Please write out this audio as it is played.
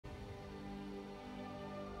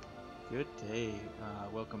Good day.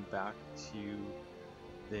 Welcome back to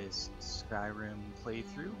this Skyrim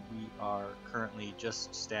playthrough. We are currently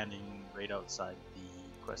just standing right outside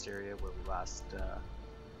the quest area where we last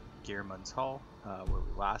Gearman's Hall, where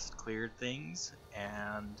we last cleared things,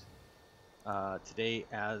 and today,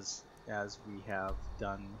 as we have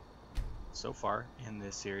done so far in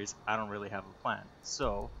this series, I don't really have a plan.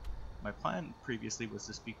 So my plan previously was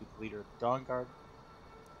to speak with the leader of the Dawn Guard.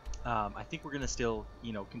 I think we're gonna still,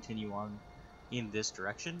 continue on in this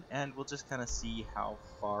direction, and we'll just kind of see how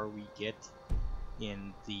far we get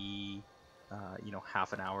in the,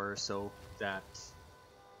 half an hour or so that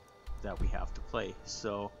we have to play.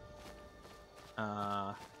 So,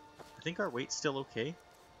 I think our weight's still okay.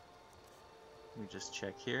 Let me just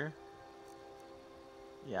check here.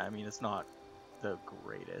 Yeah, I mean it's not the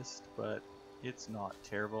greatest, but it's not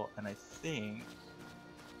terrible, and I think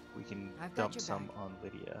we can dump some on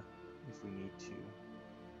Lydia if we need to.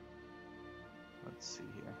 Let's see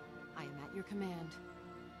here. I am at your command.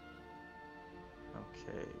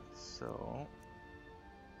 Okay, so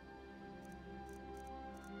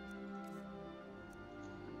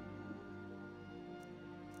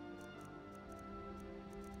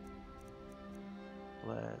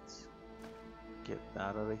let's get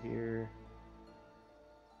that out of here.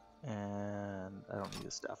 And I don't need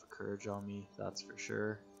a Staff of Courage on me, that's for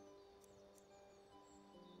sure.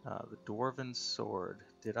 The Dwarven Sword.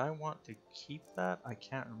 Did I want to keep that? I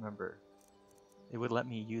can't remember. It would let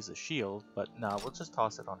me use a shield, but no, we'll just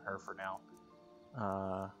toss it on her for now.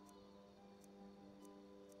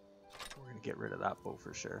 We're going to get rid of that bow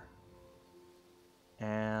for sure.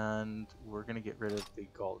 And we're going to get rid of the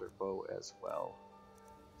Galder bow as well.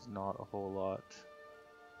 There's not a whole lot.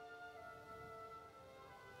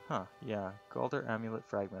 Huh, yeah, Galder Amulet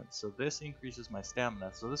Fragment. So this increases my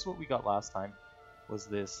stamina. So this is what we got last time, was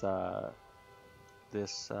this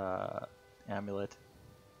amulet.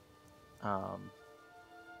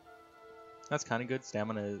 That's kind of good.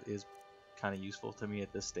 Stamina is kind of useful to me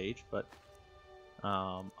at this stage, but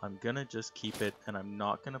I'm gonna just keep it, and I'm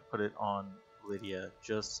not gonna put it on Lydia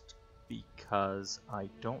just because I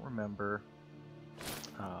don't remember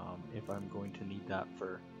if I'm going to need that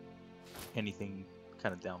for anything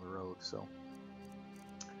kind of down the road. So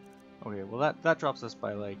okay, well that drops us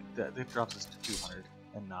by like that drops us to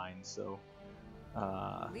 209. So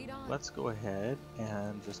let's go ahead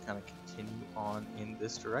and just kind of continue on in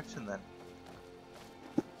this direction then.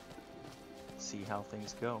 See how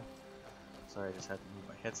things go. Sorry, I just had to move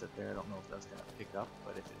my headset there. I don't know if that's going to pick up,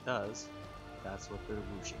 but if it does, that's what the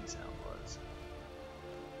whooshing sound was.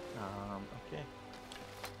 Okay.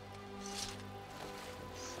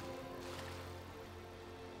 Let's see.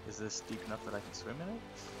 Is this deep enough that I can swim in it?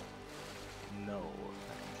 No, I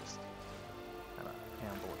can just kind of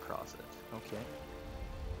amble across it. Okay.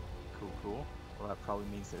 Cool, cool. Well, that probably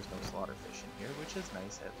means there's no slaughterfish in here, which is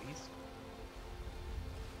nice at least.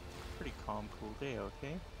 Pretty calm, cool day,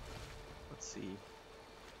 okay? Let's see.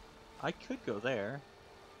 I could go there.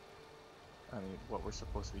 I mean, what we're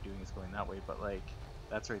supposed to be doing is going that way, but like,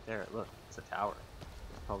 that's right there. Look, it's a tower.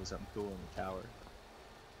 There's probably something cool in the tower.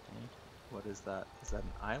 Okay. What is that? Is that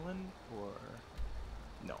an island or?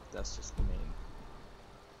 No, that's just the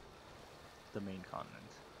main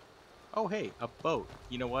continent. Oh hey, a boat.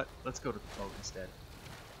 You know what? Let's go to the boat instead.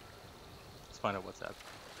 Let's find out what's at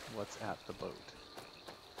the boat.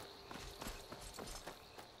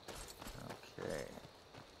 Okay.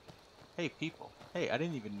 Hey people. Hey, I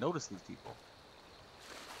didn't even notice these people.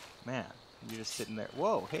 Man, you're just sitting there.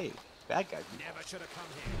 Whoa, hey, bad guy people. Never should have come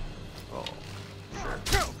here. Oh, sure.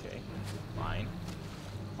 Okay. Fine.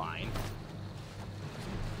 Fine.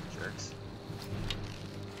 Jerks.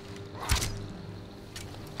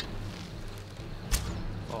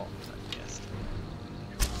 Oh, I missed.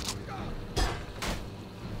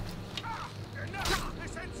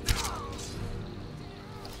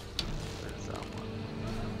 There's that one.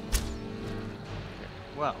 Okay.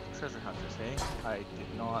 Well, treasure hunters, hey? I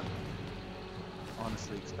did not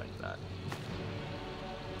honestly expect that.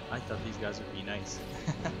 I thought these guys would be nice.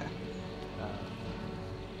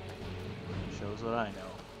 Shows what I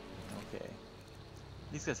know. Okay.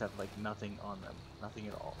 These guys have like nothing on them. Nothing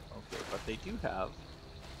at all. Okay, but they do have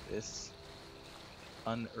this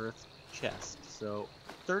unearthed chest. So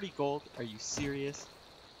 30 gold, are you serious?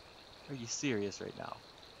 Are you serious right now?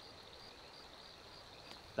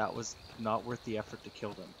 That was not worth the effort to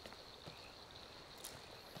kill them.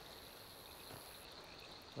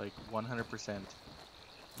 Like 100%,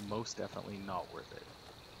 most definitely not worth it.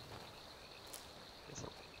 Guess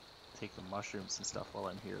I'll take the mushrooms and stuff while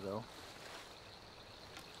I'm here though.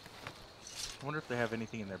 I wonder if they have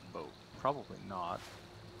anything in their boat. Probably not.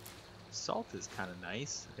 Salt is kind of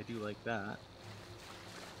nice. I do like that.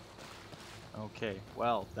 Okay,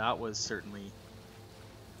 well, that was certainly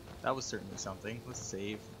something. Let's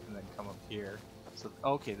save and then come up here. So,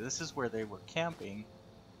 okay, this is where they were camping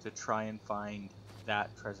to try and find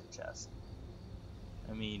that treasure chest.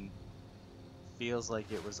 I mean, feels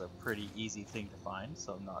like it was a pretty easy thing to find,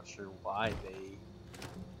 so I'm not sure why they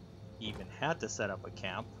even had to set up a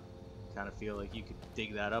camp. Kind of feel like you could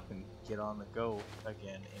dig that up and get on the go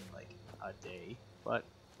again in like a day, but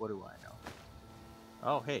what do I know?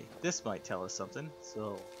 Oh, hey, this might tell us something.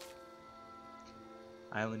 So,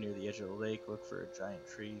 island near the edge of the lake, look for a giant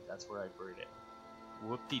tree. That's where I buried it.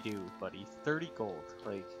 Whoop-de-doo, buddy. 30 gold.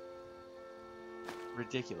 Like,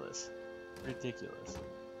 ridiculous. Ridiculous.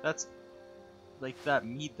 That's, like, that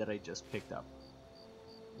meat that I just picked up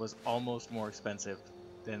was almost more expensive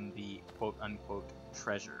than the quote-unquote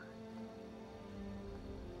treasure.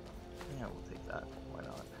 Yeah, we'll take that. Why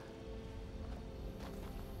not?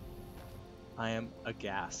 I am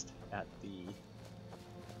aghast at the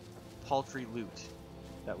paltry loot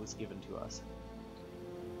that was given to us.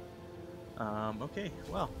 Okay,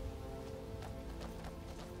 well,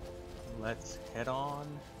 let's head on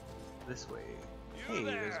this way. Hey,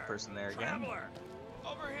 there's a person there again. Traveler,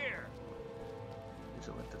 over here.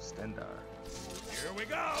 Vigilant of Stendar. Here we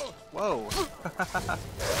go. Whoa!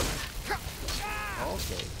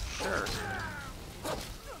 Okay, sure.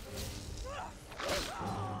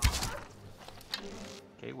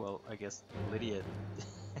 Okay, well, I guess Lydia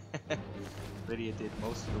Lydia did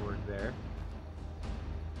most of the work there.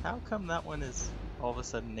 How come that one is all of a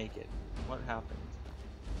sudden naked? What happened?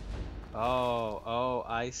 Oh,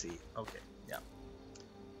 I see. Okay, yeah.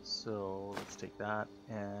 So let's take that,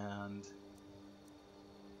 and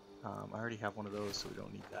I already have one of those, so we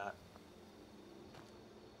don't need that.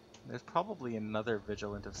 There's probably another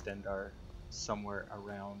Vigilant of Stendar somewhere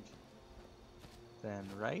around then,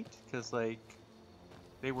 right? Because, like,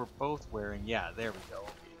 they were both wearing... Yeah, there we go.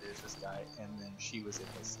 Okay, there's this guy, and then she was in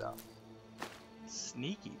his stuff.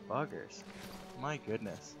 Sneaky buggers. My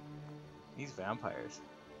goodness. These vampires.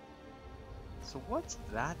 So what's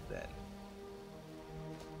that, then?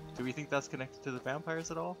 Do we think that's connected to the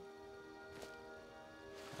vampires at all?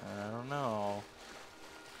 I don't know.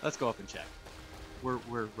 Let's go up and check. We're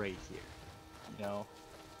right here, you know?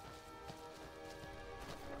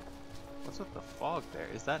 What's with the fog there?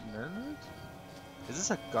 Is that Nirnroot? Is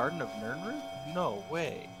this a garden of Nirnroot? No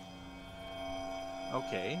way.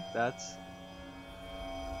 Okay, that's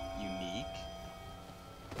unique.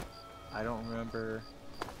 I don't remember.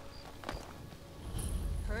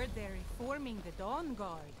 Heard they're reforming the Dawn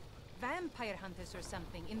Guard. Vampire hunters or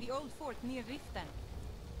something in the old fort near Riften.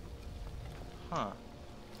 Huh.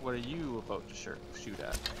 What are you about to shoot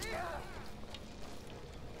at?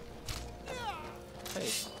 Hey.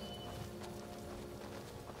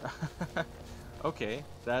 Okay,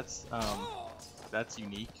 that's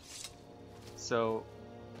unique. So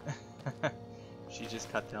she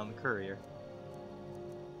just cut down the courier.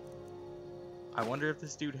 I wonder if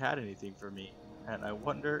this dude had anything for me, and I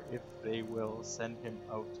wonder if they will send him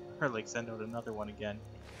out, or like send out another one again.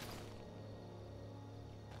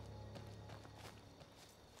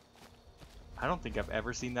 I don't think I've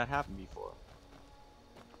ever seen that happen before.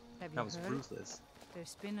 Have That you was heard? ruthless.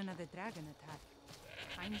 There's been another dragon attack.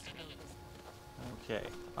 I'm screwed. Okay.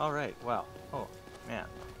 Alright, wow. Oh, man.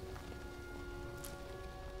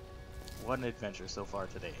 What an adventure so far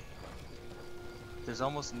today. There's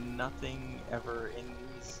almost nothing ever in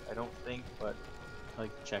these, I don't think, but I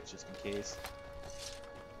like to check just in case.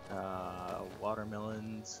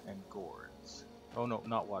 Watermelons and gourds. Oh no,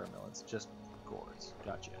 not watermelons, just gourds.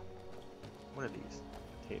 Gotcha. What are these?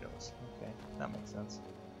 Potatoes. Okay, that makes sense.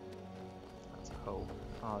 That's a hoe.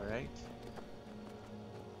 Alright.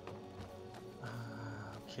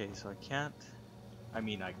 Okay, so I can't... I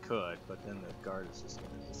mean, I could, but then the guard is just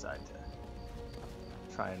going to decide to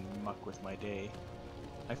try and muck with my day.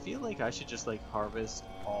 I feel like I should just, like, harvest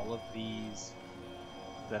all of these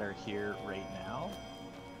that are here right now.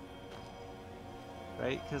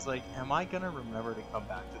 Right? Because, like, am I going to remember to come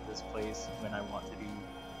back to this place when I want to do...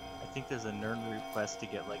 I think there's a Nirnroot quest to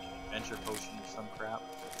get, like, an adventure potion or some crap.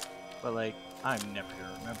 But, like, I'm never going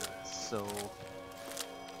to remember this, so...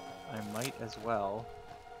 I might as well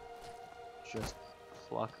just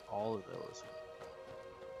pluck all of those.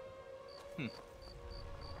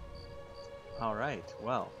 Alright,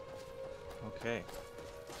 well, okay.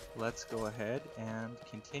 Let's go ahead and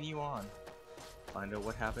continue on. Find out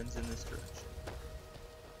what happens in this direction.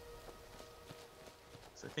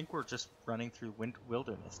 So I think we're just running through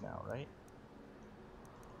wilderness now, right?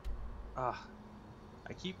 I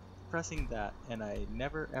keep pressing that, and I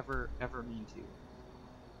never, ever, ever mean to.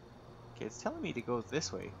 Okay, it's telling me to go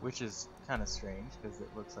this way, which is kind of strange, because it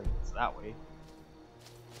looks like it's that way.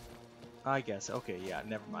 I guess, okay, yeah,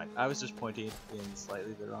 never mind. I was just pointing in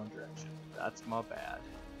slightly the wrong direction. That's my bad.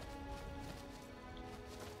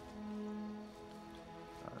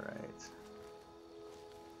 Alright.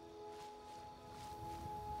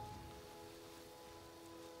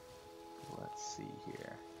 Let's see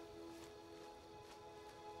here.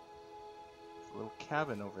 There's a little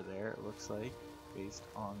cabin over there, it looks like, based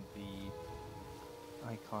on the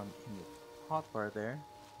icon in the hotbar there.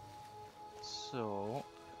 So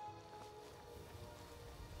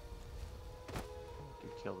I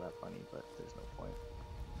could kill that bunny, but there's no point.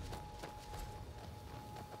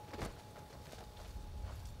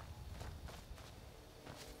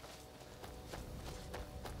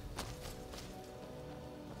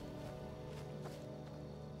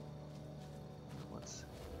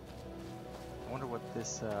 I wonder what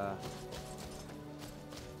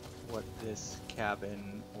this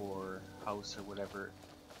cabin or house or whatever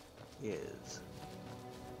is.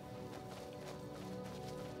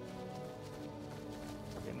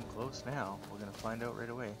 We're getting close now. We're gonna find out right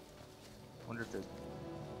away. Wonder if there's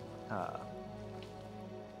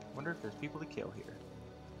people to kill here.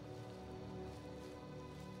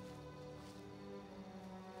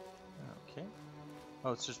 Okay.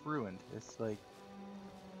 Oh, it's just ruined. It's like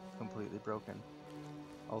completely broken.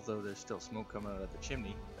 Although there's still smoke coming out of the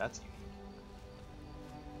chimney. That's unique.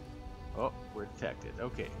 Oh, we're detected.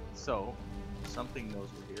 Okay, so something knows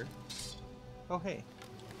we're here. Oh hey,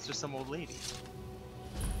 it's just some old lady.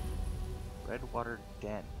 Redwater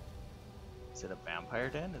Den. Is it a vampire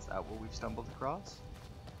den? Is that what we've stumbled across?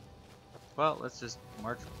 Well, let's just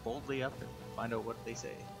march boldly up and find out what they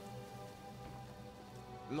say.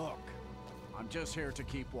 Look, I'm just here to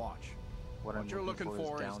keep watch. What you're looking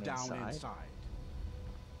for is down inside.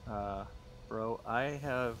 Bro, I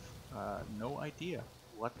have no idea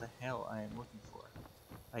what the hell I am looking for.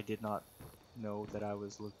 I did not know that I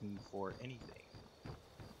was looking for anything.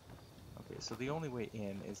 Okay, so the only way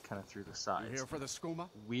in is kind of through the sides. You here for the skooma?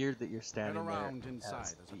 Weird that you're standing Head around there inside.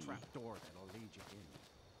 as There's a trap door that'll lead you in.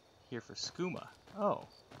 Here for skooma. Oh,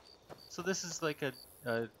 so this is like a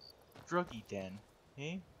druggy den,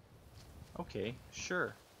 eh? Okay,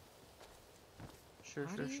 sure. Sure.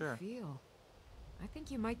 How do you feel? I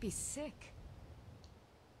think you might be sick.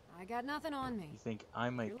 I got nothing on me. You think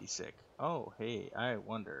I might be sick? Oh, hey, I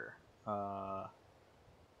wonder.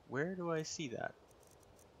 Where do I see that?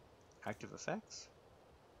 Active effects?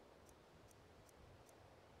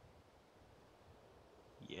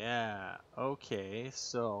 Yeah, okay,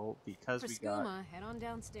 so because head on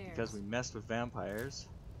downstairs. Because we messed with vampires,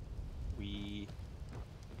 we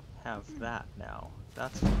have that now.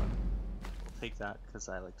 That's fun. We'll take that because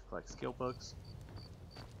I like to collect skill books.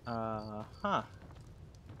 Huh.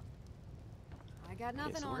 I got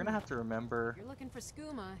nothing so on we're gonna have to remember. If you're looking for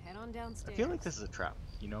skooma, head on downstairs. I feel like this is a trap,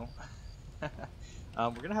 you know?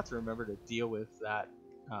 We're gonna have to remember to deal with that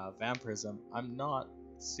vampirism. I'm not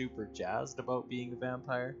super jazzed about being a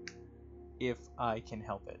vampire if I can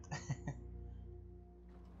help it.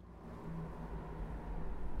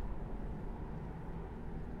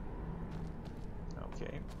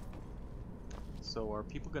 Okay. So are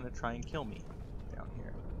people gonna try and kill me down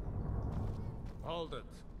here? Hold it.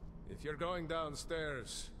 If you're going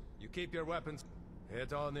downstairs, you keep your weapons.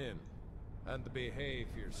 Head on in and behave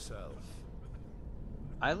yourself.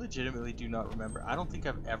 I legitimately do not remember. I don't think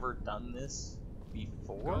I've ever done this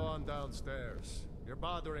before. Go on downstairs. You're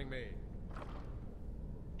bothering me.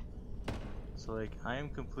 So like, I am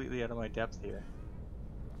completely out of my depth here.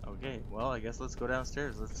 Okay, well, I guess let's go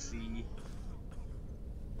downstairs. Let's see.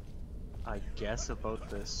 I guess about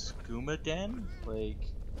the skooma den? Like,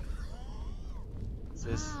 is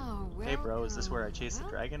this... Hey bro, is this where I chase the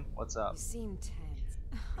dragon? What's up? You seem tense.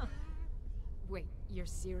 Wait, you're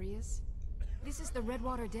serious? This is the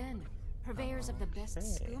Redwater Den. Purveyors of the best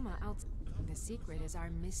skooma out. The secret is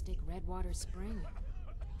our mystic Redwater Spring.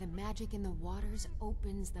 The magic in the waters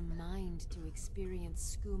opens the mind to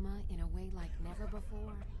experience skooma in a way like never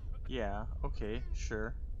before. Yeah, okay,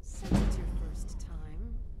 sure. Since it's your first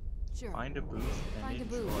time, sure. Find a booth and Find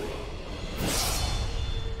enjoy. a booth.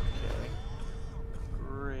 Okay.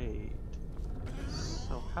 Great.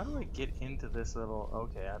 So how do I get into this little...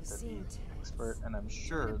 Okay, I have to be expert, and I'm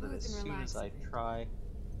sure that as soon as I try,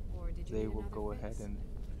 they will go ahead and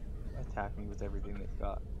attack me with everything they've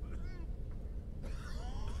got.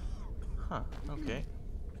 Huh, okay.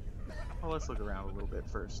 Well, let's look around a little bit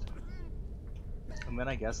first. And then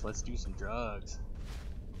I guess let's do some drugs.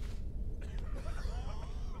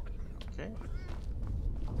 Okay.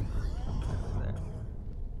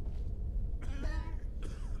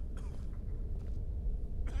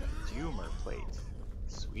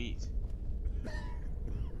 Sweet.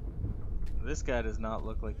 This guy does not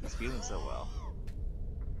look like he's feeling so well.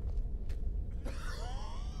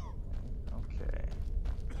 Okay.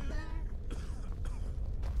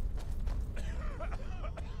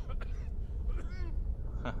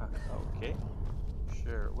 Okay.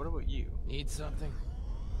 Sure. What about you? Need something?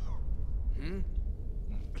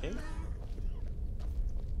 Okay.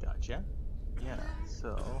 Gotcha. Yeah,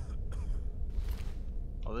 so...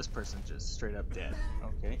 Oh, this person's just straight up dead.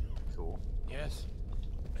 Okay, cool. Yes.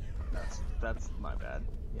 That's my bad.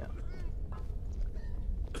 Yeah.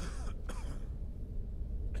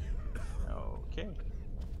 Okay.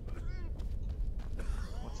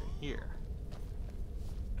 What's in here?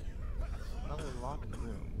 Another locked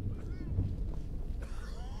room.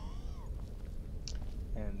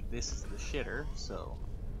 And this is the shitter, so...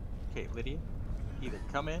 Okay, Lydia, either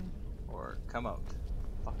come in or come out.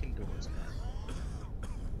 Fucking doors, man.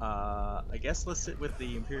 I guess let's sit with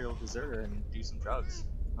the Imperial Deserter and do some drugs.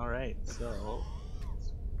 Alright, so...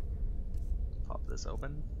 let's pop this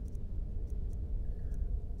open.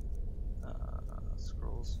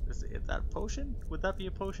 Scrolls. Is it that potion? Would that be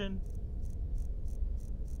a potion?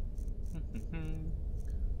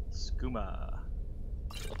 Skooma.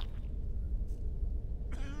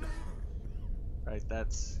 Right,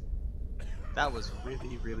 that was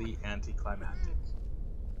really, really anticlimactic.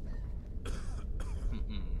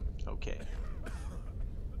 Okay.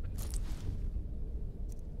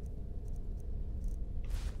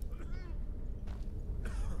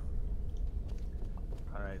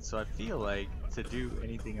 Alright, so I feel like to do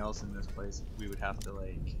anything else in this place, we would have to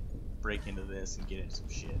like break into this and get into some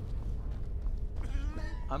shit.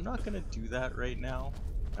 I'm not gonna do that right now.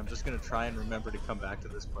 I'm just gonna try and remember to come back to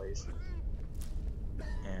this place.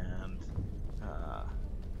 And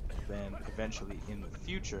then eventually in the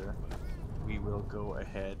future, we will go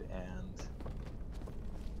ahead and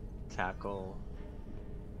tackle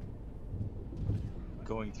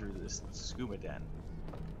going through this skooma den.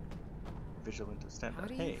 Vigilant of Stendar. How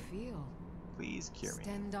do Hey, you feel? please cure me.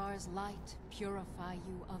 Stendar's light purify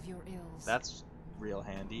you of your ills. That's real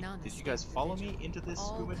handy. None Did you guys escape follow vigil. me into this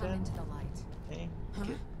All skooma come den? into the light. Hey, Huh?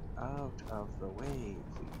 get out of the way,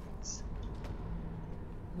 please.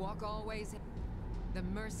 Walk always in. The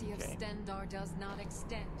mercy of Okay. Stendar does not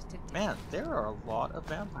extend to death. Man, there are a lot of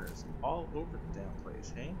vampires all over the damn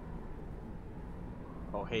place, hey?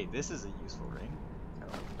 Oh, hey, this is a useful ring. I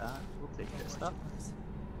like that. We'll take this stuff.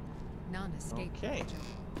 None escape Okay. vigil.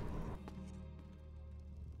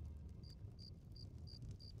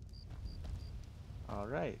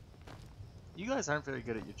 Alright. You guys aren't very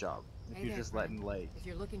good at your job. If Hey you're there, just friend. letting, like, If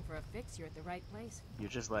you're looking for a fix, you're at the right place. you're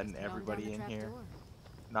just letting Just go on down everybody the in trap here. door.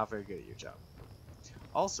 Not very good at your job.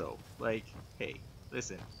 Also, like, hey,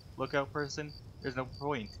 listen, lookout person, there's no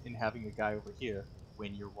point in having a guy over here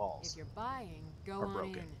when your walls If you're buying, go are on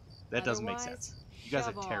broken. in. That doesn't make Otherwise, sense. You guys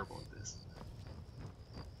are shove off. terrible at this.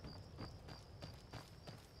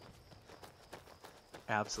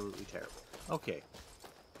 Absolutely terrible. Okay,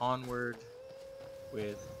 onward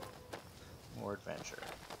with more adventure.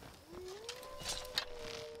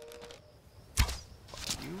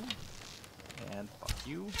 Fuck you. And fuck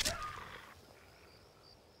you. I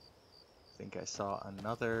think I saw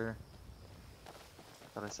another...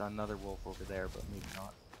 thought I saw another wolf over there, but maybe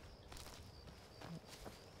not.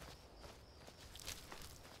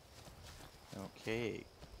 Okay,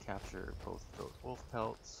 capture both of those wolf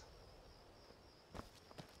pelts.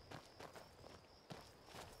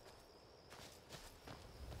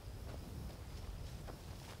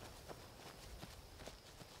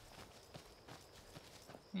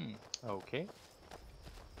 Okay.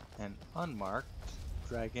 An unmarked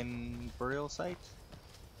dragon burial site,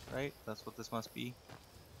 right? That's what this must be.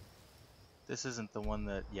 This isn't the one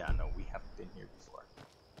that... yeah, no, we haven't been here before.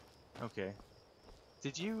 Okay.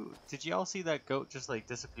 Did you all see that goat just like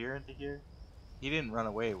disappear into here? He didn't run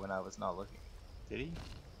away when I was not looking. Did he?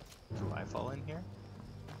 Do I fall in here?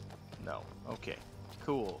 No. Okay.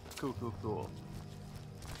 Cool. Cool, cool, cool.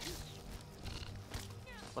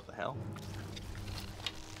 What the hell?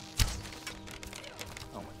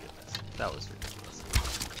 Oh my goodness. That was ridiculous.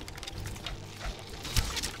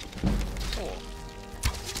 Oh.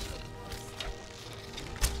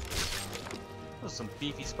 Those are some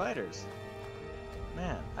beefy spiders.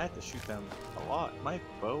 Man, I have to shoot them a lot. My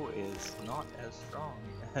bow is not as strong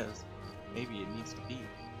as maybe it needs to be.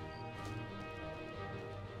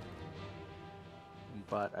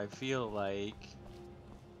 But I feel like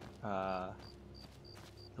the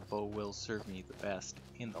bow will serve me the best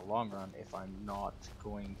in the long run if I'm not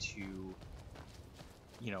going to,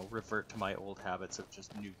 you know, revert to my old habits of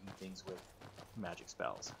just nuking things with magic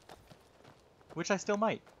spells. which I still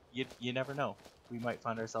might. You never know. We might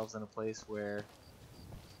find ourselves in a place where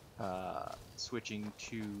switching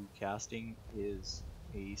to casting is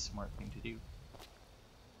a smart thing to do.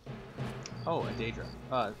 Oh, a Daedra.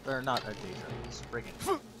 Or not a Daedra. Spriggan.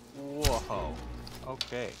 Whoa.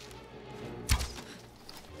 Okay.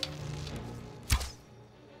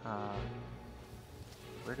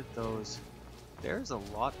 Where did those... There's a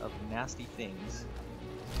lot of nasty things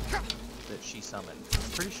that she summoned.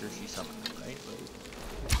 I'm pretty sure she summoned them, right? Like,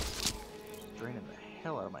 draining the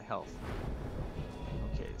hell out of my health.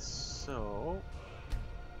 Okay, so...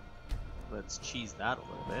 let's cheese that a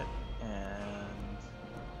little bit, and...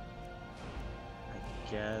 I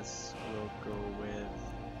guess we'll go with...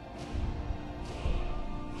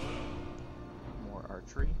 more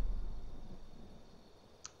archery.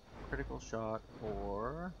 Critical shot,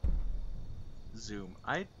 or... zoom.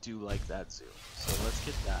 I do like that zoom, so let's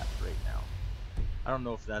get that right now. I don't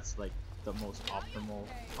know if that's like the most optimal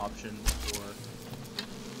option for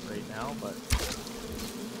right now, but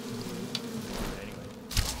anyway.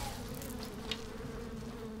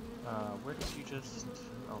 Where did you just...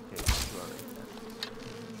 okay, you are right there.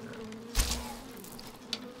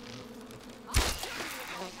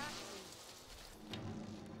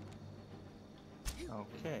 Sure.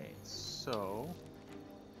 Okay, so...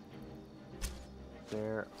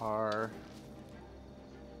 there are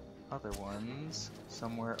other ones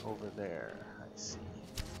somewhere over there. I see.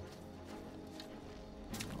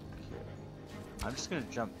 Okay. I'm just gonna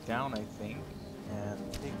jump down, I think,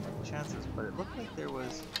 and take my chances, but it looked like there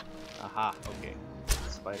was... aha, okay.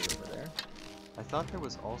 Spider over there. I thought there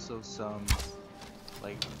was also some,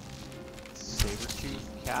 like, saber-tooth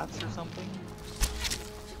cats or something.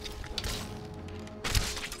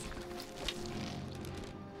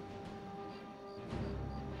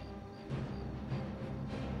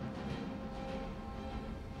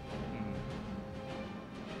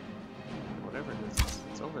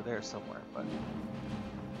 Somewhere, but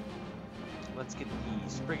let's get the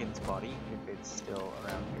Spriggan's body if it's still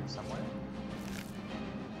around here somewhere.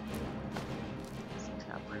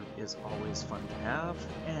 Taproot is always fun to have,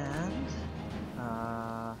 and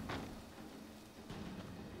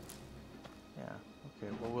yeah,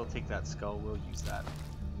 okay, well, we'll take that skull, we'll use that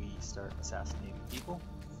when we start assassinating people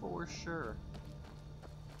for sure.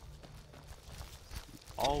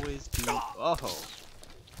 Always do. Oh,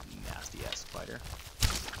 nasty ass spider.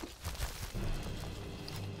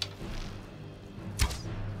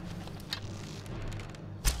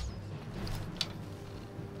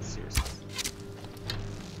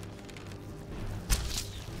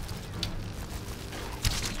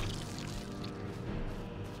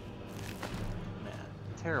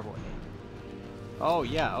 Terrible aim. Oh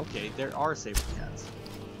yeah, okay, there are saber cats.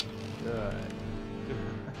 Good.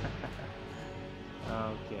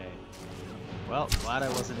 Okay. Well, glad I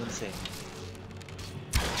wasn't insane.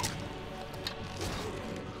 Okay,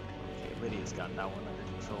 Lydia's got that one under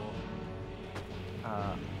control.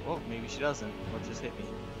 Oh, maybe she doesn't. What just hit me?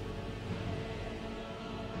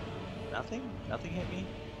 Nothing? Nothing hit me?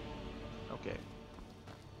 Okay.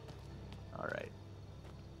 Alright.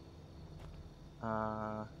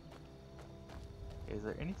 Is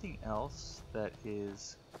there anything else that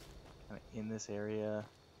is kind of in this area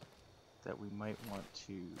that we might want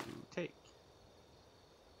to take?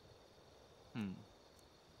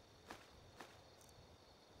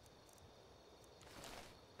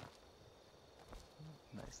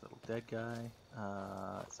 Nice little dead guy.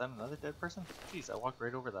 Is that another dead person? Jeez, I walked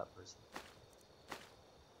right over that person.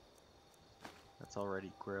 That's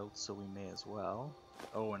already grilled, so we may as well.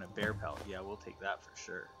 Oh, and a bear pelt. Yeah, we'll take that for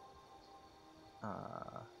sure.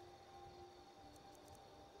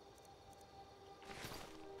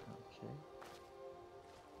 Okay.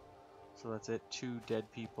 So that's it. 2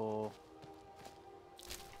 dead people.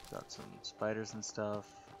 Got some spiders and stuff.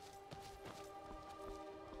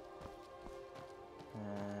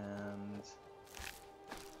 And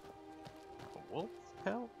a wolf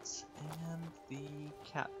pelt and the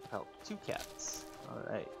cat pelt. 2 cats.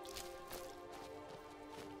 Alright.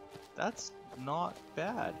 That's not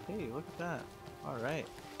bad. Hey, look at that. Alright.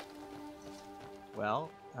 Well,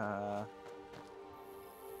 I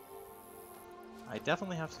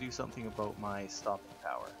definitely have to do something about my stopping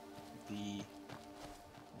power. The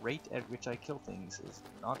rate at which I kill things is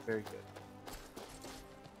not very good.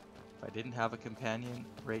 If I didn't have a companion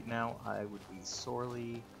right now, I would be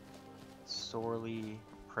sorely, sorely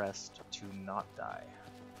pressed to not die.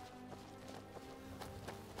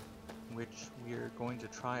 Which we're going to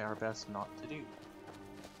try our best not to do.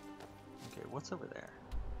 Okay, what's over there?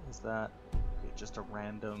 Is that okay, just a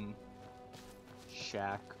random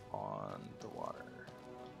shack on the water?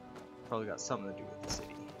 probably got something to do with the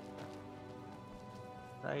city.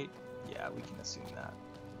 Right? Yeah, we can assume that.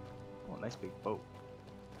 Oh, nice big boat.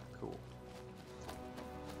 Cool.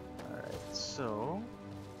 Alright, so...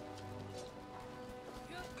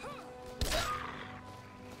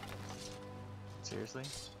 Seriously?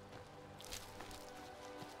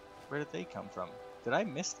 Where did they come from? Did I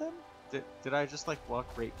miss them? Did I just like walk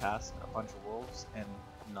right past a bunch of wolves and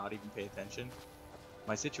not even pay attention?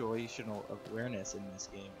 My situational awareness in this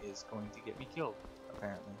game is going to get me killed,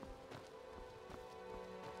 apparently.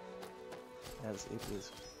 As it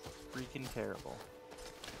is freaking terrible.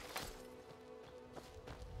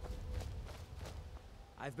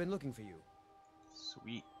 I've been looking for you.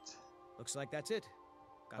 Sweet. Looks like that's it.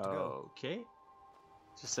 Got to go. Okay.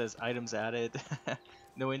 Just says items added.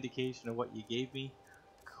 No indication of what you gave me.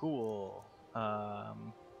 Cool.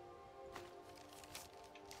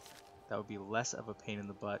 That would be less of a pain in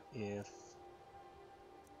the butt if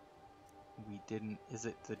we didn't... Is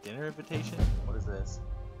it the dinner invitation? What is this?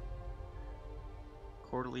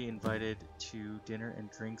 Quarterly invited to dinner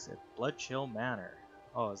and drinks at Bloodchill Manor.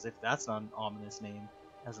 Oh, as if that's not an ominous name.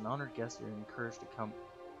 As an honored guest, you're encouraged to come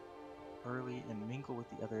early and mingle with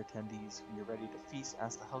the other attendees. When you're ready to feast,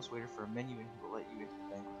 ask the house waiter for a menu and he will let you into the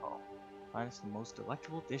banquet hall. Minus the most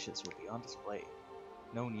delectable dishes will be on display.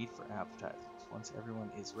 No need for appetizers. Once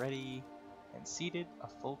everyone is ready and seated, a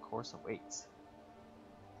full course awaits.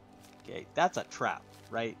 Okay, that's a trap,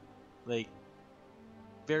 right? Like,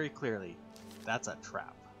 very clearly, that's a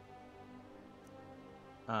trap.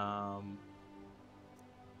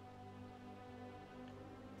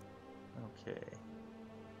 Okay.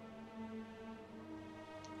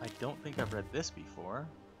 I don't think I've read this before.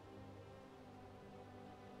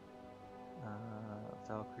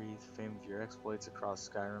 Valkyrie, the fame of your exploits across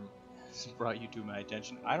Skyrim has brought you to my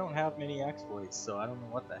attention. I don't have many exploits, so I don't know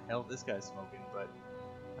what the hell this guy's smoking, but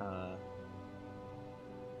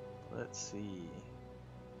let's see.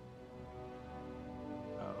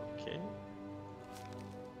 Okay.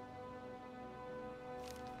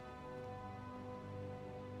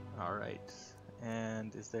 Alright.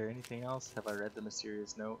 And is there anything else? Have I read the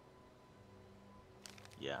mysterious note?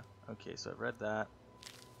 Yeah. Okay, so I've read that.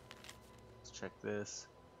 Let's check this.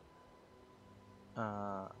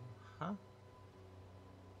 Huh?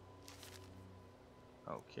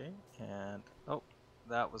 Okay, and oh,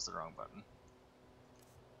 that was the wrong button.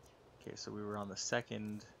 Okay, so we were on the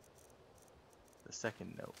second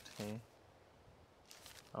note, hey?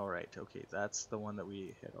 Alright, okay, that's the one that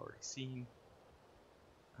we had already seen.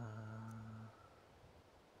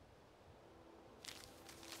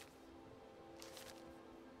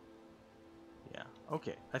 Yeah,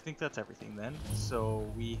 okay, I think that's everything then.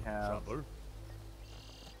 So we have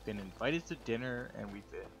been invited to dinner and we've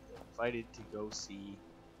been invited to go see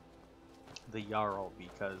the Jarl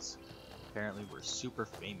because apparently we're super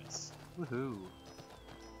famous. Woohoo!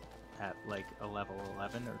 At like a level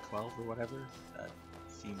 11 or 12 or whatever. That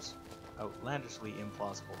seems outlandishly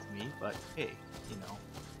implausible to me, but hey, you know.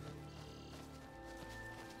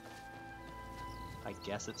 I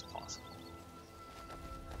guess it's possible.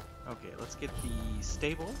 Okay, let's get the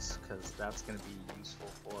stables, because that's going to be useful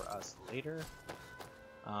for us later.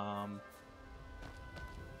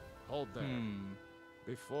 Hold there.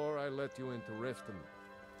 Before I let you into Riften,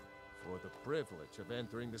 for the privilege of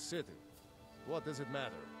entering the city, what does it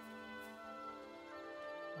matter?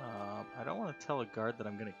 I don't want to tell a guard that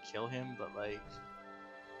I'm going to kill him, but like,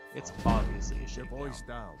 it's obviously a Your shakedown. voice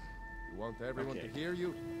down. You want everyone to hear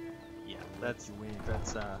you? Yeah, that's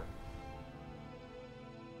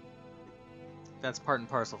part and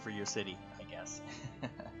parcel for your city, I guess.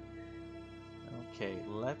 Okay,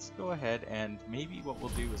 let's go ahead and maybe what we'll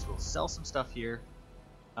do is we'll sell some stuff here,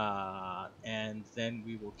 and then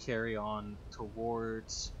we will carry on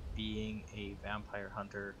towards being a vampire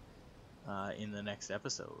hunter in the next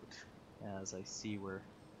episode. As I see we're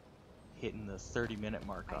hitting the 30-minute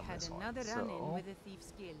mark on this one. I had another run-in with the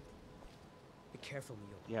Thieves Guild. Be careful,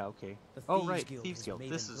 Mule. Yeah, okay. The Oh Thieves right, Guild Thieves has Guild.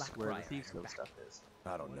 made This in is where the Blackbriar Thieves her Guild back. stuff is.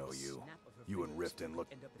 I don't know you. You and Riften look...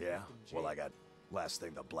 Yeah? Well, I got... Last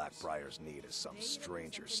thing the Blackbriars need is some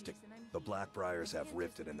stranger stick... The Blackbriars have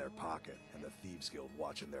Riften in their pocket, and the Thieves Guild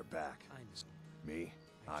watching their back. Me?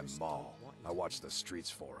 I'm Maul. I watch the streets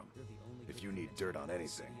for them. If you need dirt on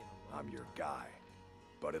anything, I'm your guy.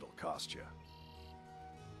 But it'll cost you.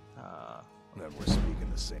 Then we're speaking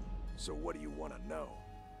the same. So what do you want to know?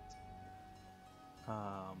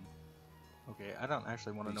 Okay, I don't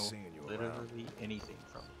actually want to know seeing you literally around. anything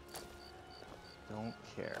from it. Don't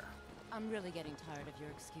care. I'm really getting tired of your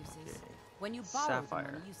excuses. Okay. When you borrowed the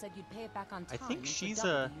Sapphire. money, you said you'd pay it back on time. I think and she's for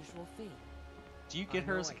double a- the usual fee. Do you get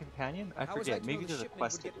her as a companion? I forget. Maybe there's a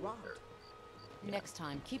quest to do with her. Yeah. Next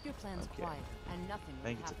time, keep your plans quiet and nothing I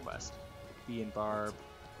think it's a quest. Bee and Barb.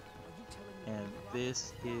 And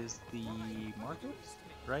this is the market,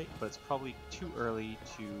 right? But it's probably too early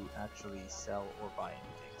to actually sell or buy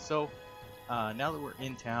anything. So now that we're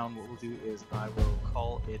in town, what we'll do is I will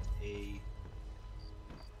call it a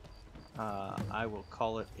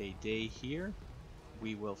day here.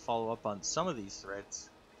 We will follow up on some of these threads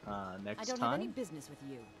next time. I don't have any business with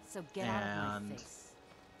you, so get out of my face.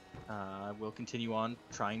 We'll continue on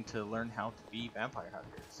trying to learn how to be vampire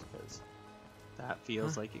hunters, because that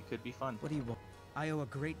feels like it could be fun. What do you want? I owe a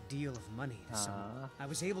great deal of money to someone. I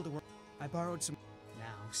was able to work. I borrowed some.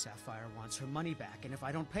 Now Sapphire wants her money back, and if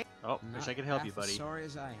I don't pay, oh, wish I could help you, buddy. As sorry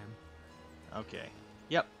as I am. Okay.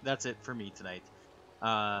 Yep, that's it for me tonight.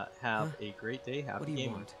 Have a great day. Happy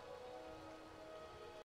gaming. Want?